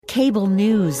Cable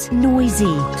news, noisy,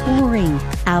 boring,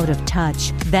 out of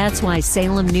touch. That's why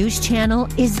Salem News Channel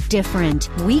is different.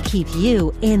 We keep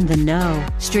you in the know.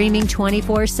 Streaming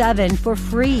 24/7 for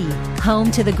free.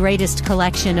 Home to the greatest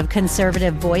collection of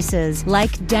conservative voices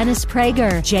like Dennis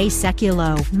Prager, Jay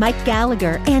Sekulow, Mike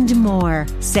Gallagher, and more.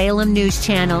 Salem News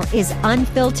Channel is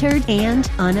unfiltered and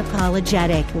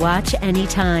unapologetic. Watch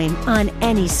anytime, on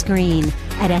any screen,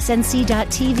 at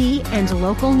snc.tv and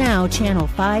Local Now Channel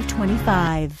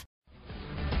 525.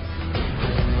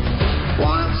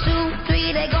 1, 2,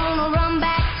 3, they're gonna run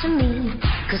back to me,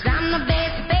 'cause I'm the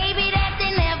best baby that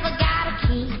they never gotta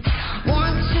keep.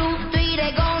 1, 2, 3,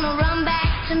 they're gonna run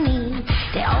back to me.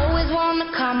 They always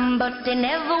wanna come, but they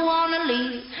never wanna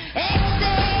leave.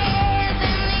 Exes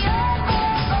in the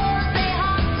oh, they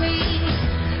haunt me.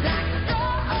 Like the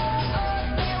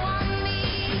oh, they want me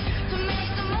to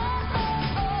make them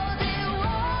they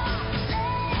won't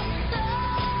let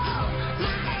go.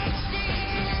 My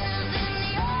exes in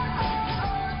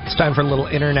the It's time for a little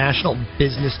International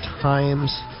Business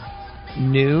Times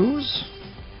news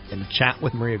and chat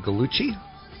with Maria Gallucci.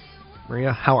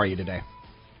 Maria, how are you today?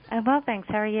 I'm well, thanks.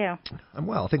 How are you? I'm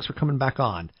well. Thanks for coming back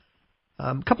on.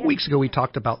 A couple weeks ago, we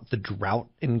talked about the drought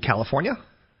in California.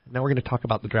 Now we're going to talk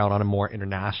about the drought on a more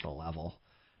international level.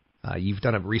 You've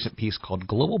done a recent piece called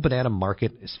Global Banana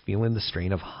Market is Feeling the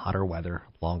Strain of Hotter Weather,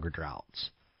 Longer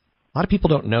Droughts. A lot of people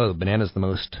don't know that banana is the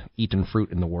most eaten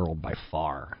fruit in the world by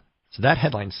far. So that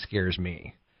headline scares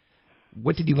me.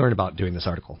 What did you learn about doing this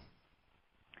article?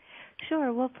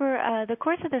 Sure. Well, for the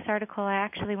course of this article, I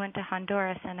actually went to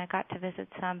Honduras and I got to visit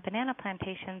some banana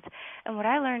plantations. And what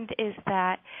I learned is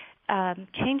that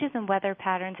changes in weather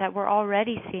patterns that we're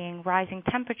already seeing, rising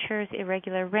temperatures,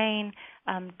 irregular rain,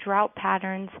 drought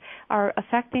patterns, are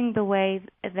affecting the way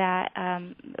that,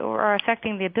 or are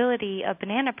affecting the ability of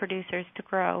banana producers to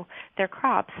grow their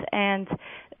crops. And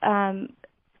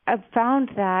I've found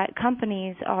that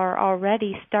companies are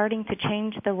already starting to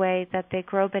change the way that they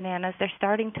grow bananas. They're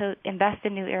starting to invest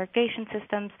in new irrigation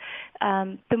systems.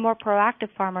 The more proactive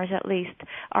farmers, at least,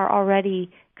 are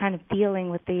already kind of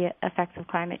dealing with the effects of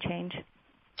climate change.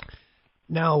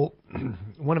 Now,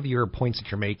 one of your points that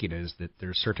you're making is that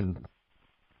there's certain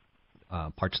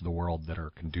parts of the world that are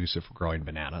conducive for growing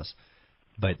bananas,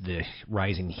 but the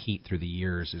rising heat through the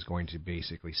years is going to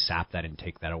basically sap that and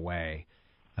take that away.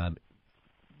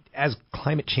 As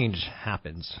climate change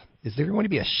happens, is there going to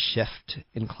be a shift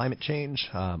in climate change,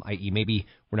 i.e. maybe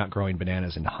we're not growing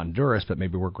bananas in Honduras, but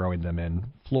maybe we're growing them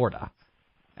in Florida,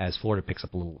 as Florida picks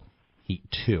up a little heat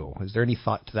too? Is there any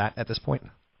thought to that at this point?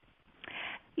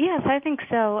 Yes, I think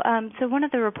so. So one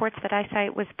of the reports that I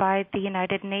cite was by the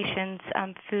United Nations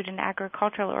Food and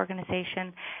Agricultural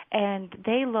Organization, and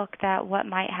they looked at what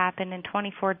might happen in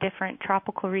 24 different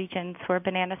tropical regions where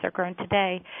bananas are grown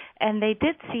today. And they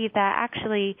did see that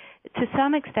actually, to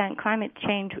some extent, climate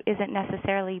change isn't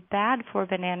necessarily bad for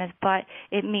bananas, but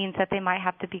it means that they might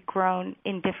have to be grown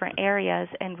in different areas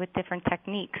and with different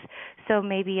techniques. So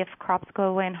maybe if crops go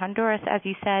away in Honduras, as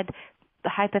you said,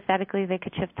 hypothetically they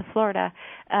could shift to Florida,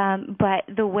 but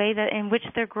the way that in which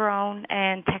they're grown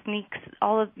and techniques,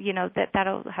 all of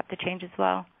that'll have to change as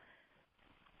well.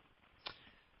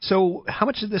 So, how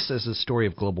much of this is a story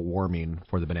of global warming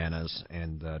for the bananas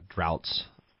and the droughts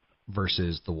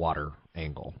versus the water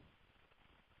angle?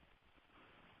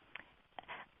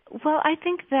 Well, I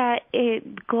think that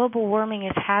global warming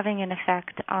is having an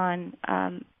effect on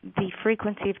the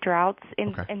frequency of droughts.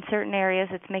 In certain areas,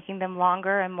 it's making them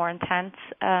longer and more intense,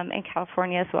 in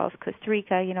California as well as Costa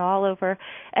Rica, all over.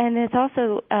 And it's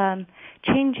also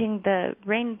changing the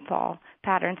rainfall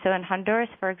pattern. So in Honduras,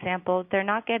 for example, they're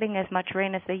not getting as much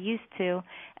rain as they used to.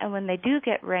 And when they do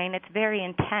get rain, it's very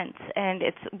intense, and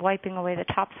it's wiping away the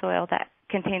topsoil that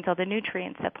contains all the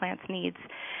nutrients that plants need.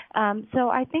 So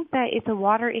I think that it's a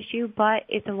water issue, but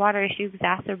it's a water issue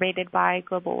exacerbated by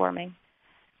global warming.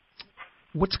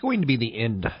 What's going to be the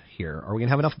end here? Are we going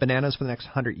to have enough bananas for the next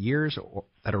 100 years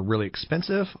that are really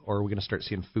expensive, or are we going to start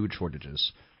seeing food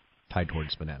shortages tied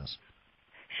towards bananas?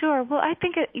 Sure. Well, I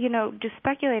think, just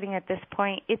speculating at this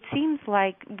point, it seems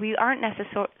like we aren't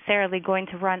necessarily going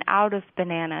to run out of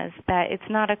bananas, that it's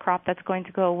not a crop that's going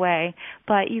to go away,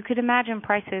 but you could imagine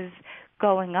prices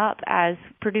going up as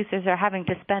producers are having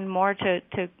to spend more to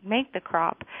make the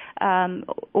crop,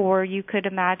 or you could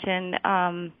imagine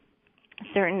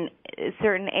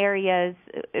certain areas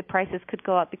prices could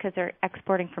go up because they're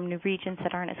exporting from new regions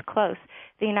that aren't as close.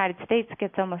 The United States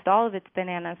gets almost all of its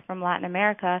bananas from Latin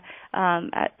America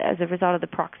as a result of the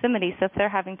proximity. So if they're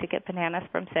having to get bananas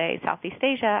from, say, Southeast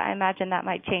Asia, I imagine that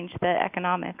might change the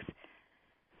economics.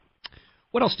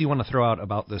 What else do you want to throw out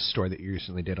about this story that you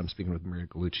recently did? I'm speaking with Maria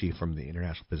Gallucci from the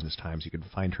International Business Times. You can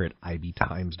find her at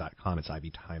ibtimes.com. It's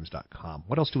ibtimes.com.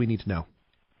 What else do we need to know?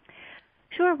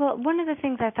 Sure. Well, one of the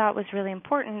things I thought was really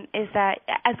important is that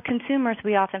as consumers,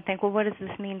 we often think, well, what does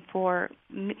this mean for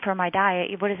my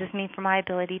diet? What does this mean for my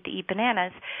ability to eat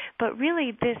bananas? But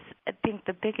really, I think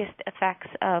the biggest effects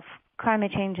of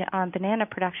climate change on banana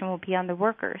production will be on the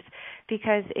workers,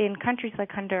 because in countries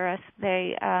like Honduras,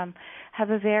 they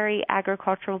have a very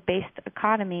agricultural-based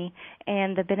economy,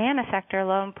 and the banana sector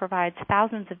alone provides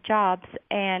thousands of jobs,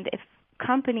 and if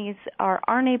companies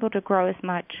aren't able to grow as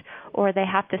much, or they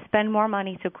have to spend more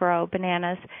money to grow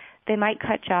bananas, they might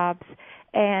cut jobs,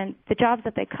 and the jobs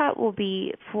that they cut will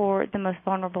be for the most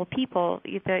vulnerable people,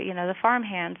 the farm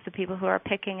hands, the people who are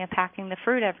picking and packing the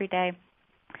fruit every day.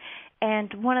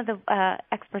 And one of the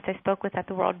experts I spoke with at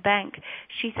the World Bank,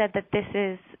 she said that this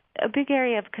is a big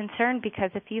area of concern,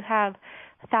 because if you have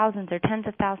thousands or tens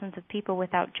of thousands of people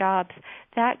without jobs,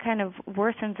 that kind of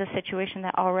worsens a situation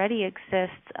that already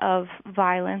exists of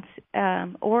violence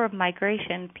or of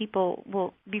migration. People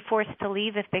will be forced to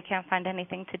leave if they can't find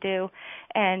anything to do.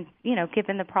 And,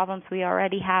 given the problems we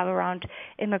already have around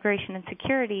immigration and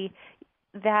security,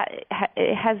 that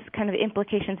it has kind of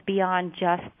implications beyond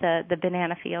just the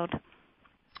banana field.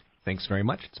 Thanks very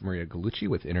much. It's Maria Gallucci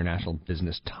with International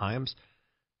Business Times.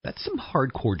 That's some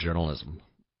hardcore journalism.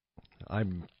 I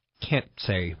can't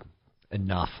say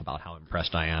enough about how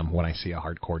impressed I am when I see a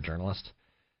hardcore journalist,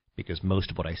 because most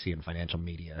of what I see in financial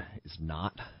media is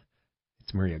not.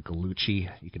 It's Maria Gallucci.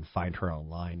 You can find her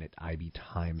online at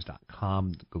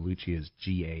ibtimes.com. Gallucci is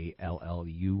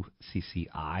Gallucci.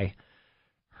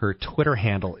 Her Twitter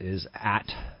handle is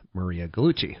at Maria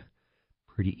Gallucci.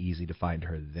 Pretty easy to find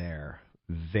her there.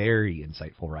 Very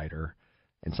insightful writer,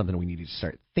 and something we need to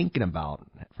start thinking about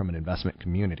from an investment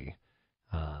community.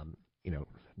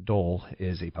 Dole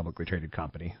is a publicly traded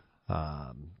company.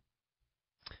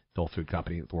 Dole Food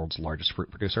Company, the world's largest fruit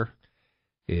producer,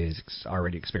 is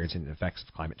already experiencing the effects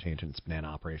of climate change in its banana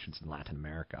operations in Latin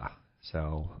America.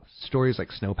 So stories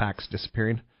like snowpacks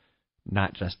disappearing,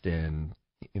 not just in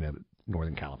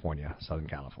Northern California, Southern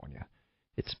California.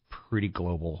 It's pretty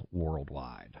global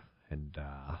worldwide, and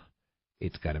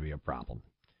it's going to be a problem.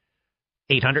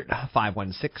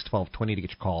 800-516-1220 to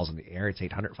get your calls in the air. It's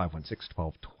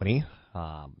 800-516-1220.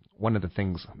 One of the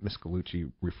things Ms.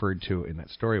 Gallucci referred to in that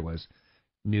story was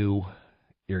new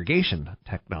irrigation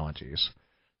technologies.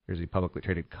 There's a publicly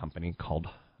traded company called,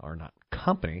 or not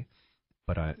company,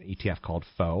 but an ETF called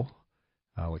FOE,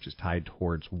 which is tied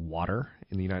towards water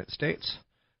in the United States.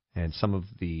 And some of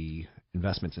the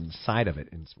investments inside of it,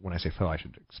 and when I say FOE, I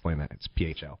should explain that. It's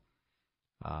PHO.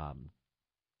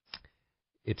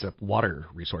 It's a water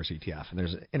resource ETF, and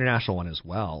there's an international one as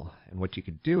well. And what you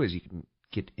could do is you can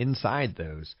get inside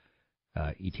those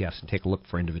ETFs and take a look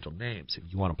for individual names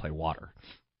if you want to play water.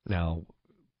 Now,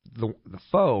 the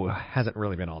FOE hasn't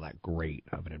really been all that great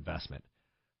of an investment,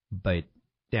 but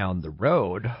down the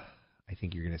road, I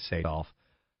think you're going to say,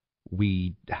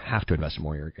 we have to invest in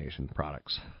more irrigation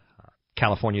products.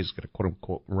 California is going to, quote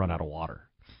unquote, run out of water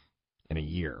in a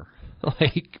year.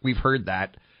 We've heard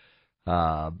that.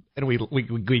 And we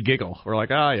giggle. We're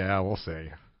like, oh, yeah, we'll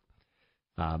see.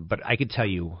 But I could tell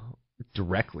you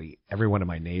directly, every one of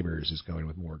my neighbors is going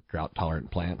with more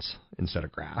drought-tolerant plants instead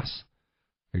of grass.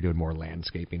 They're doing more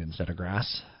landscaping instead of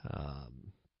grass.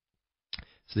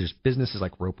 So there's businesses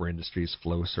like Roper Industries,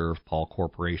 Flowserve, Paul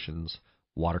Corporations,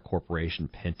 Water Corporation,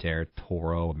 Pentair,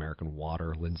 Toro, American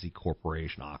Water, Lindsay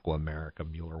Corporation, Aqua America,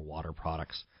 Mueller Water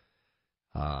Products,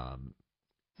 that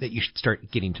you should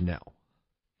start getting to know.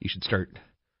 You should start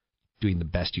doing the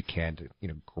best you can to,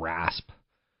 grasp,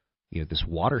 this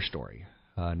water story.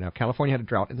 Now, California had a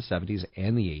drought in the 70s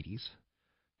and the 80s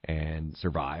and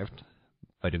survived.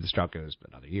 But if this drought goes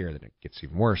another year, then it gets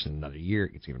even worse, and another year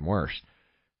it gets even worse.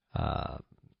 I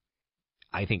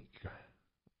think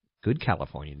good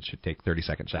Californians should take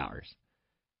 30-second showers.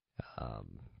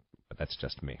 But that's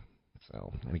just me.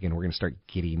 So, and again, we're going to start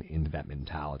getting into that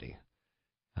mentality.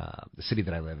 The city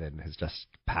that I live in has just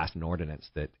passed an ordinance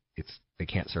that they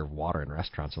can't serve water in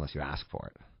restaurants unless you ask for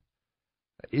it.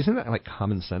 Isn't that like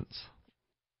common sense?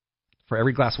 For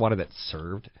every glass of water that's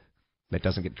served that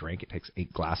doesn't get drank, it takes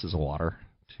 8 glasses of water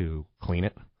to clean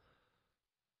it.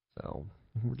 So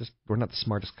we're not the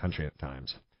smartest country at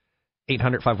times.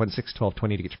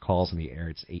 800-516-1220 to get your calls on the air.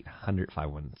 It's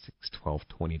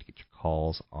 800-516-1220 to get your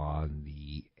calls on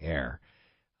the air.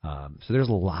 So there's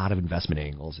a lot of investment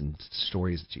angles and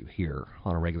stories that you hear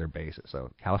on a regular basis.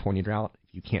 So California drought,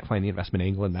 if you can't find the investment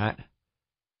angle in that,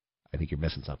 I think you're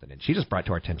missing something. And she just brought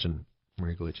to our attention,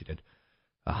 Maria Gallucci did,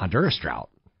 a Honduras drought.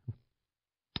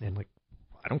 And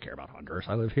I don't care about Honduras.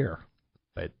 I live here.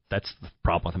 But that's the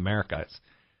problem with America. It's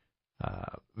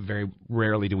very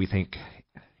rarely do we think,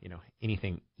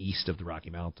 anything east of the Rocky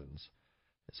Mountains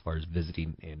as far as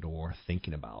visiting and or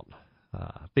thinking about.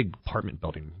 A big apartment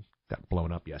building got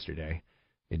blown up yesterday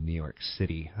in New York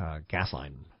City. Gas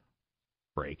line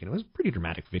break, and it was pretty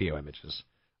dramatic video images.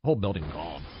 The whole building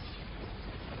gone.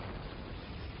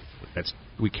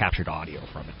 We captured audio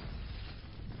from it.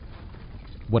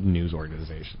 What a news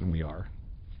organization we are.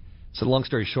 So long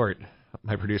story short,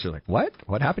 my producer's like, what?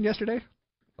 What happened yesterday?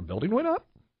 A building went up?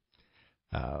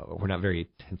 We're not very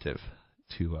attentive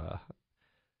to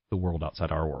the world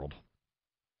outside our world.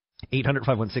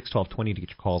 800-516-1220 to get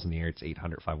your calls in the air. It's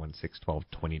 800-516-1220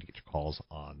 to get your calls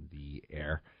on the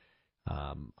air.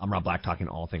 I'm Rob Black, talking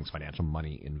all things financial,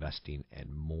 money, investing,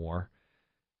 and more.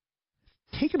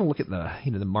 Taking a look at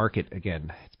the market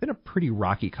again, it's been a pretty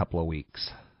rocky couple of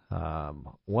weeks.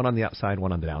 One on the upside,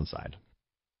 one on the downside.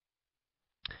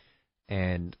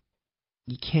 And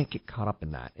you can't get caught up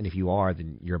in that. And if you are,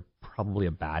 then you're probably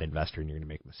a bad investor and you're going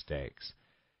to make mistakes.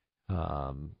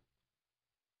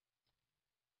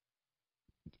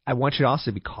 I want you to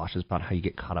also be cautious about how you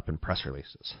get caught up in press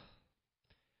releases.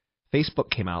 Facebook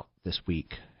came out this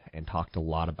week and talked a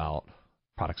lot about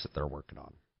products that they're working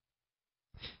on.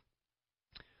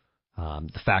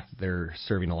 The fact that they're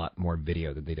serving a lot more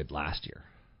video than they did last year.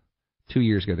 2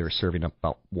 years ago, they were serving up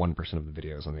about 1% of the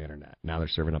videos on the internet. Now they're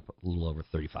serving up a little over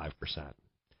 35%.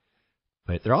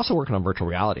 But they're also working on virtual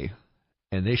reality.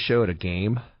 And they showed a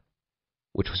game,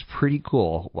 which was pretty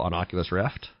cool, on Oculus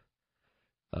Rift,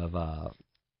 of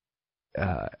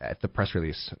at the press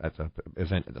release at the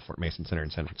event at the Fort Mason Center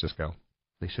in San Francisco.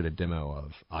 They showed a demo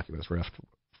of Oculus Rift.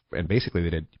 And basically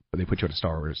they put you in a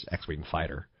Star Wars X-Wing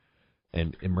fighter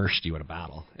and immersed you in a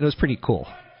battle. And it was pretty cool.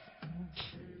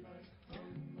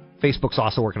 Facebook's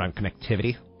also working on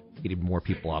connectivity, getting more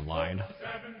people online.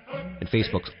 And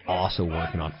Facebook's also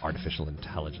working on artificial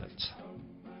intelligence.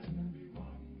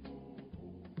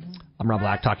 I'm Rob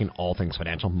Black, talking all things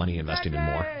financial, money, investing, and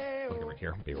more. We'll get right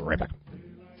here. We'll be right back.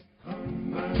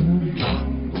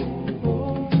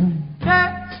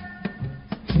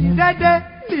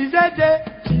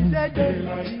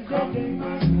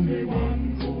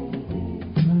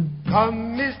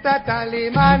 Come, Mr.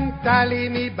 Tallyman, tally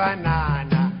me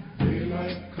banana.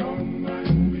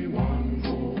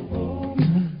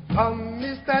 Come,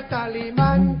 Mr.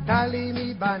 Tallyman, tally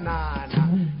me banana.